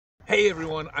Hey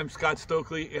everyone, I'm Scott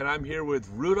Stokely and I'm here with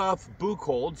Rudolph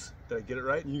Buchholz. Did I get it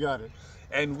right? You got it.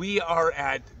 And we are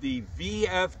at the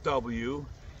VFW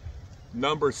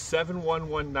number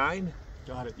 7119.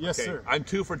 Got it. Yes, Okay, sir. I'm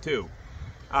 2 for 2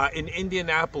 in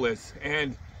Indianapolis,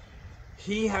 and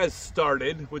he has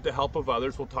started, with the help of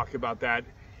others, we'll talk about that,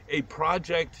 a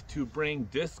project to bring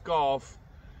disc golf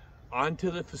onto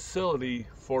the facility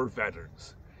for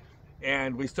veterans.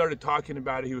 And we started talking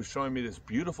about it. He was showing me this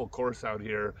beautiful course out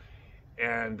here,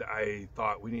 and I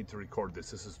thought, we need to record this.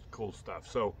 This is cool stuff.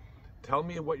 So tell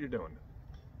me what you're doing.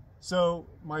 So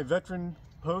my veteran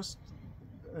post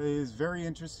is very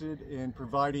interested in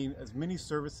providing as many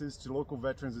services to local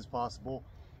veterans as possible.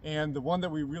 And the one that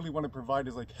we really want to provide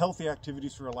is like healthy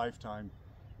activities for a lifetime.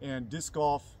 And disc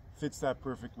golf fits that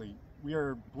perfectly. We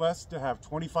are blessed to have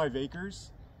 25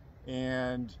 acres,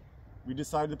 and we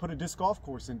decided to put a disc golf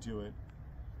course into it.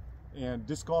 And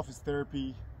disc golf as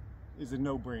therapy is a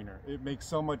no-brainer. It makes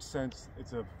so much sense.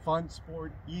 It's a fun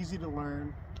sport, easy to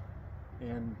learn,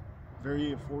 and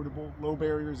very affordable, low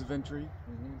barriers of entry.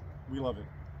 We love it.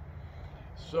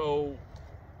 So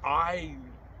I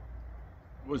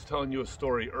was telling you a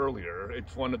story earlier.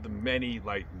 It's one of the many,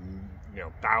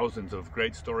 thousands of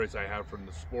great stories I have from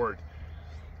the sport.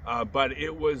 But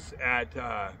it was at,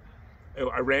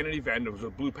 I ran an event. It was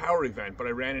a Blue Power event, but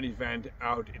I ran an event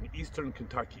out in eastern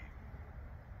Kentucky.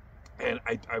 And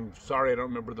I'm sorry, I don't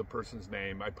remember the person's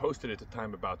name. I posted at the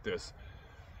time about this.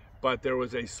 But there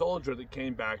was a soldier that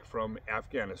came back from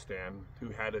Afghanistan who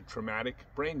had a traumatic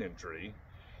brain injury.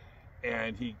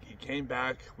 And he came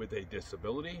back with a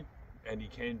disability, and he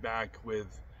came back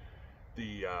with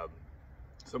the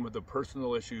some of the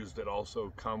personal issues that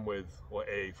also come with, well,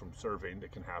 from serving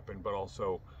that can happen, but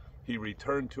also he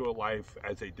returned to a life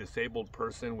as a disabled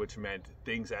person, which meant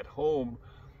things at home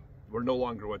were no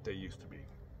longer what they used to be.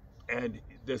 And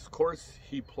this course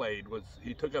he played was,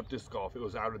 he took up disc golf. It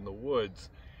was out in the woods.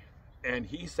 And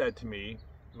he said to me,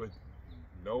 with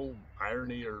no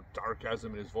irony or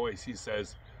sarcasm in his voice, he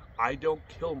says, I don't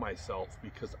kill myself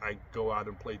because I go out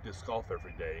and play disc golf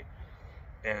every day.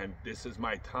 And this is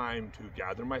my time to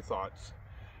gather my thoughts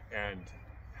and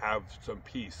have some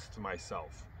peace to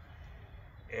myself.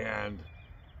 And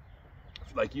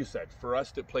like you said, for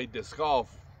us to play disc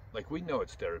golf, like, we know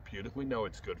it's therapeutic, we know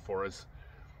it's good for us,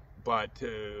 but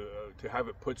to have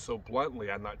it put so bluntly,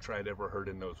 I'm not sure I'd ever heard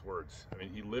in those words. I mean,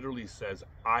 he literally says,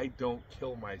 I don't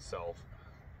kill myself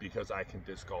because I can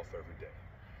disc golf every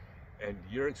day. And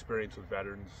your experience with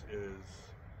veterans is,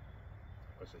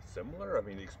 was it similar? I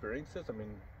mean, the experiences,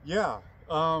 Yeah.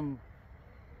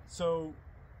 So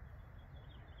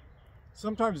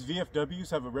sometimes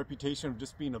VFWs have a reputation of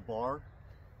just being a bar,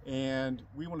 and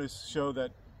we want to show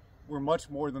that we're much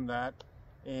more than that.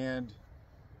 And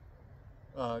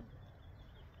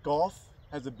golf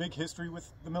has a big history with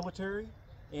the military,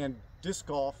 and disc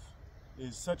golf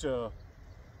is such a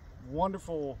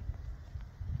wonderful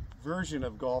version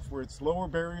of golf where it's lower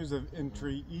barriers of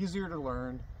entry, easier to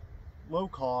learn, low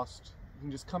cost. You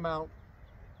can just come out,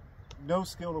 no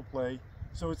skill to play.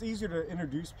 So it's easier to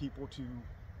introduce people to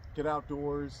get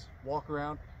outdoors, walk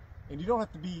around, and you don't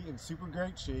have to be in super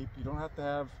great shape. You don't have to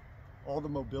have all the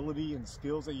mobility and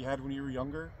skills that you had when you were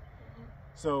younger.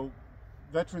 So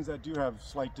veterans that do have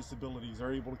slight disabilities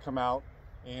are able to come out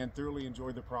and thoroughly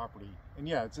enjoy the property. And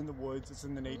yeah, it's in the woods, it's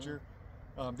in the nature.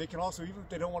 They can also, even if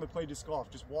they don't want to play disc golf,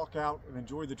 just walk out and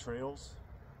enjoy the trails.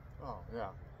 Oh, yeah.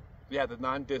 Yeah, the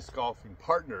non-disc golfing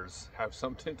partners have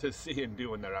something to see and do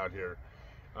when they're out here.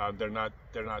 They're not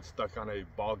stuck on a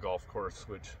ball golf course,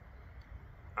 which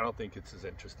I don't think it's as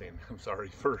interesting. I'm sorry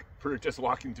for just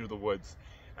walking through the woods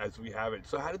as we have it.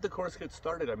 So how did the course get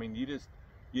started? I mean,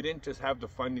 you didn't just have the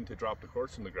funding to drop the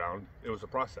course in the ground. It was a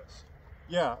process.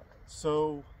 Yeah,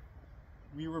 so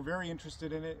we were very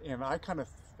interested in it, and I kind of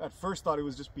at first thought it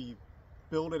was just be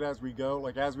build it as we go.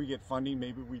 Like, as we get funding,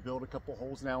 maybe we build a couple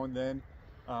holes now and then.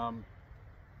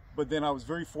 But then I was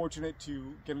very fortunate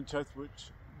to get in touch with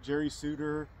Jerry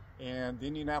Suter and the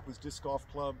Indianapolis Disc Golf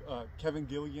Club, Kevin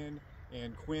Gillian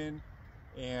and Quinn,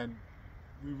 and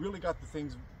we really got the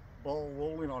things ball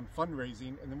rolling on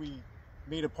fundraising. And then we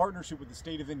made a partnership with the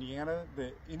state of Indiana.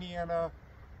 The Indiana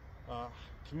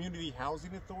Community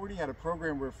Housing Authority had a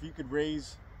program where if you could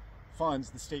raise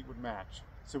funds, the state would match.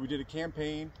 So we did a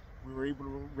campaign. We were able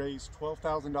to raise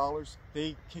 $12,000.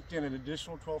 They kicked in an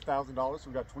additional $12,000, so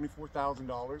we got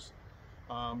 $24,000,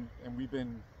 and we've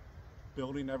been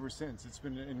building ever since. It's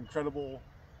been an incredible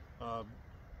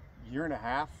year and a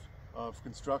half of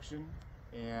construction,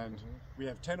 and we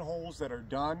have 10 holes that are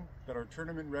done, that are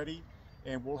tournament ready,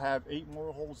 and we'll have 8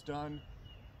 more holes done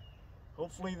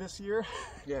hopefully this year.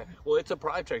 Yeah, well, it's a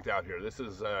project out here. This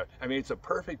is, I mean, it's a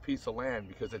perfect piece of land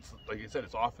because it's, like you said,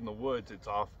 it's off in the woods. It's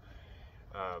off,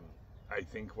 um, I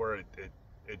think, where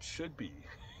it should be.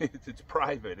 It's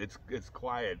private. It's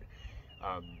quiet,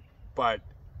 um, but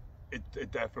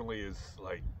it definitely is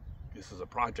like this is a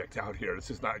project out here. This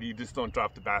is not, you just don't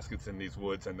drop the baskets in these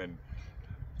woods and then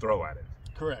throw at it.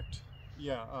 Correct.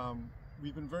 Yeah,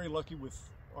 we've been very lucky with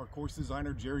our course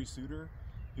designer, Jerry Suter,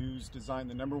 who's designed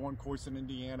the #1 course in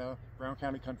Indiana, Brown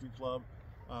County Country Club.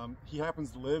 He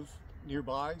happens to live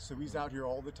nearby, so he's out here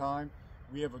all the time.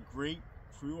 We have a great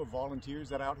crew of volunteers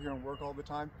that are out here and work all the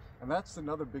time, and that's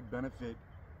another big benefit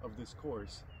of this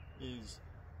course is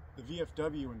the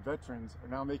VFW and veterans are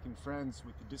now making friends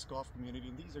with the disc golf community,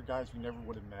 and these are guys we never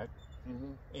would have met.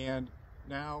 And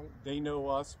now they know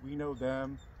us, we know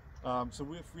them.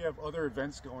 So if we have other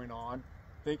events going on,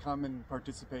 they come and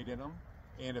participate in them.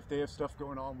 And if they have stuff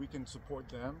going on, we can support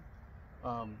them.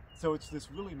 So it's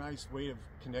this really nice way of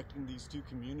connecting these two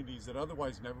communities that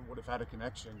otherwise never would have had a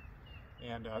connection.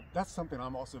 And that's something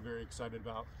I'm also very excited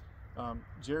about.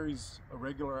 Jerry's a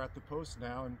regular at the post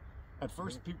now, and at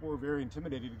first people were very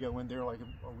intimidated to go in there, like,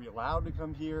 are we allowed to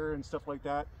come here and stuff like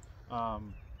that.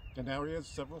 And now he has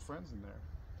several friends in there.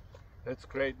 That's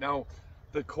great. Now,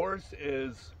 the course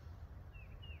is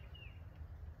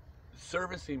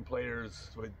servicing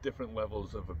players with different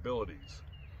levels of abilities.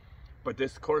 But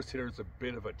this course here is a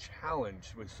bit of a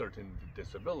challenge with certain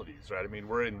disabilities, right? I mean,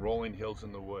 we're in rolling hills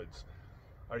in the woods.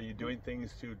 Are you doing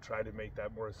things to try to make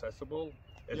that more accessible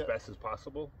as best as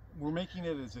possible? We're making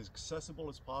it as accessible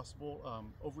as possible.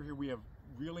 Over here we have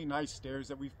really nice stairs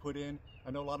that we've put in.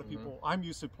 I know a lot of people, I'm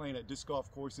used to playing at disc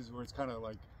golf courses where it's kind of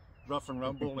like rough and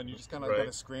rumble and you just kind of got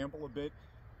to scramble a bit.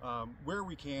 Where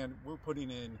we can, we're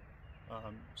putting in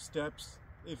steps.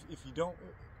 If you don't,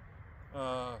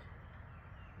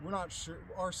 we're not sure.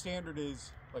 Our standard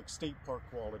is like state park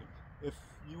quality. If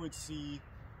you would see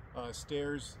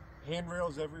stairs,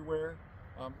 handrails everywhere,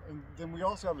 and then we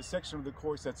also have a section of the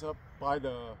course that's up by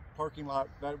the parking lot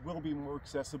that will be more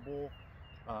accessible.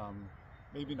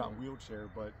 Maybe not wheelchair,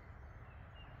 but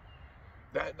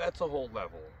that's a whole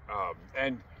level.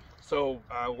 And so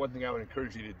one thing I would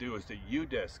encourage you to do is that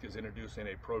UDisc is introducing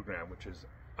a program which is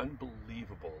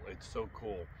unbelievable. It's so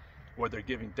cool, where they're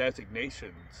giving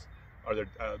designations, or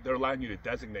they're allowing you to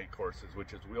designate courses,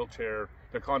 which is wheelchair.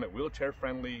 They're calling it wheelchair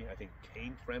friendly. I think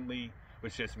cane friendly,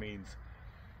 which just means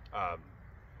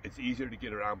it's easier to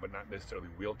get around, but not necessarily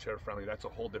wheelchair friendly. That's a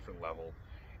whole different level.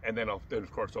 And then of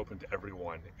course open to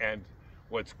everyone. And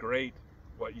what's great,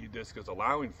 what UDisc is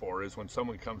allowing for is when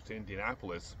someone comes to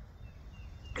Indianapolis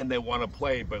and they want to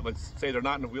play, but let's say they're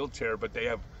not in a wheelchair, but they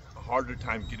have a harder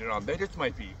time getting on. They just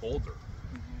might be older,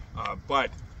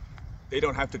 but they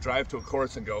don't have to drive to a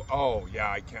course and go, oh yeah,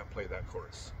 I can't play that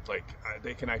course. Like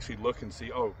they can actually look and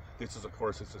see, oh, this is a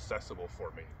course that's accessible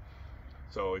for me.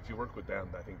 So if you work with them,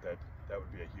 I think that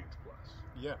would be a huge plus.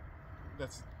 Yeah,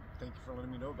 thank you for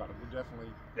letting me know about it. We're definitely...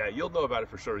 Yeah, you'll know about it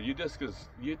for sure.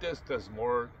 UDisc does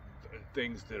more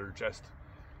things that are just,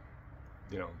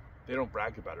 they don't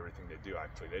brag about everything they do,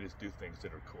 actually. They just do things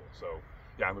that are cool. So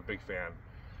yeah, I'm a big fan.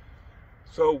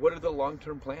 So what are the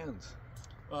long-term plans?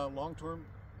 Long-term?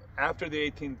 After the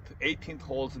 18th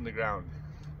holes in the ground,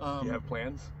 do you have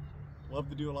plans? Love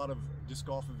to do a lot of disc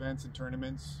golf events and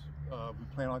tournaments. We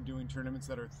plan on doing tournaments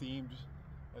that are themed.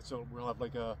 So we'll have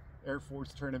like a Air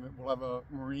Force tournament. We'll have a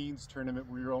Marines tournament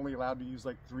where you're only allowed to use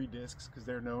like 3 discs because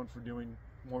they're known for doing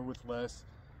more with less.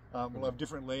 We'll have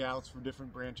different layouts for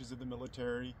different branches of the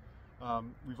military.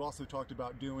 We've also talked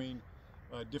about doing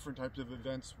different types of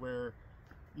events where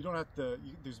you don't have to,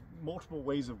 there's multiple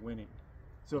ways of winning.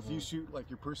 So if you shoot like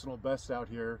your personal best out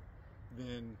here,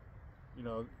 then,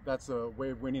 that's a way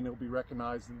of winning. It'll be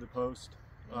recognized in the post.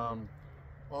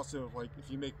 Also, like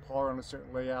if you make par on a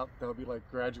certain layout, that'll be like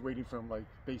graduating from like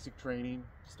basic training,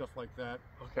 stuff like that.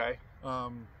 Okay.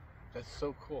 That's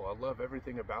so cool. I love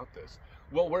everything about this.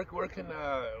 Well, where can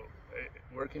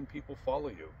people follow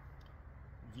you?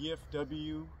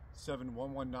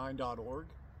 VFW7119.org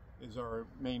is our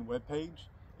main webpage,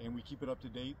 and we keep it up to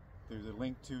date. There's a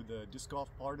link to the disc golf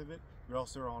part of it. We're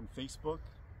also on Facebook,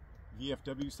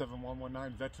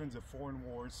 VFW7119, Veterans of Foreign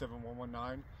Wars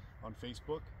 7119 on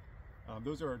Facebook.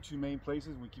 Those are our 2 main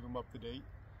places. We keep them up to date.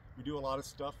 We do a lot of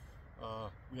stuff.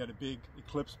 We had a big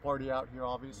eclipse party out here,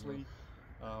 obviously.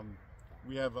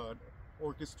 We have an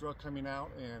orchestra coming out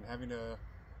and having a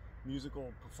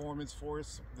musical performance for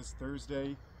us this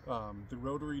Thursday. The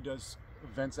Rotary does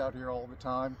events out here all the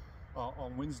time.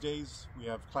 On Wednesdays, we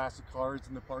have classic cars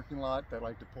in the parking lot that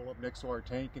like to pull up next to our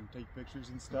tank and take pictures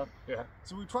and stuff. Yeah.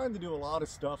 So we're trying to do a lot of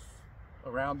stuff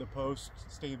around the post,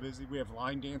 stay busy. We have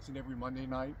line dancing every Monday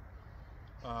night.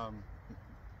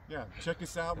 Yeah, check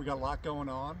us out. We got a lot going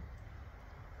on.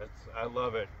 I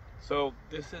love it. So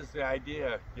this is the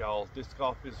idea, y'all. Disc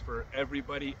golf is for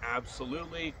everybody,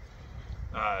 absolutely.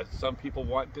 Some people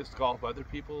want disc golf. Other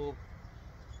people,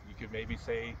 you could maybe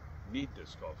say, need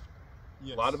disc golf.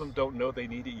 Yes. A lot of them don't know they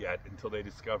need it yet until they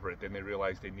discover it. Then they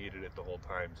realize they needed it the whole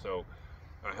time. So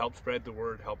help spread the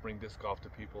word. Help bring disc golf to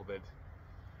people that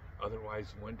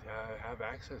otherwise wouldn't have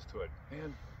access to it.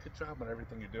 Man, good job on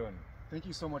everything you're doing. Thank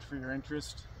you so much for your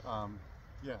interest.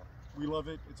 Yeah, we love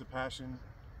it. It's a passion,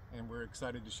 and we're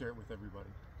excited to share it with everybody.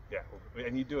 Yeah,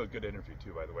 and you do a good interview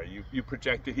too, by the way. You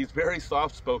projected. He's very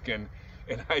soft spoken,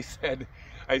 and I said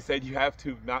you have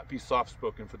to not be soft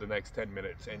spoken for the next 10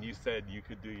 minutes, and you said you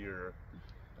could do your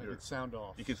I could sound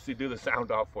off. You could do the sound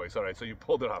off voice. All right, so you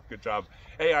pulled it off. Good job.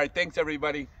 Hey, all right, thanks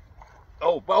everybody.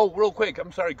 Oh, well, real quick,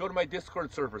 I'm sorry. Go to my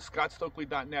Discord server,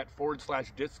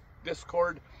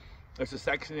 scottstokely.net/Discord. There's a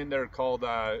section in there called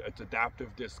it's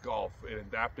adaptive disc golf, and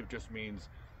adaptive just means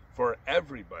for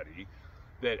everybody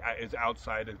that is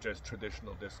outside of just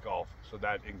traditional disc golf. So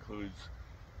that includes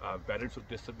veterans with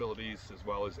disabilities as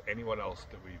well as anyone else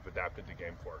that we've adapted the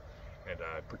game for. And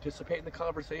participate in the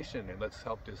conversation, and let's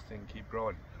help this thing keep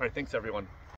growing. All right, thanks everyone.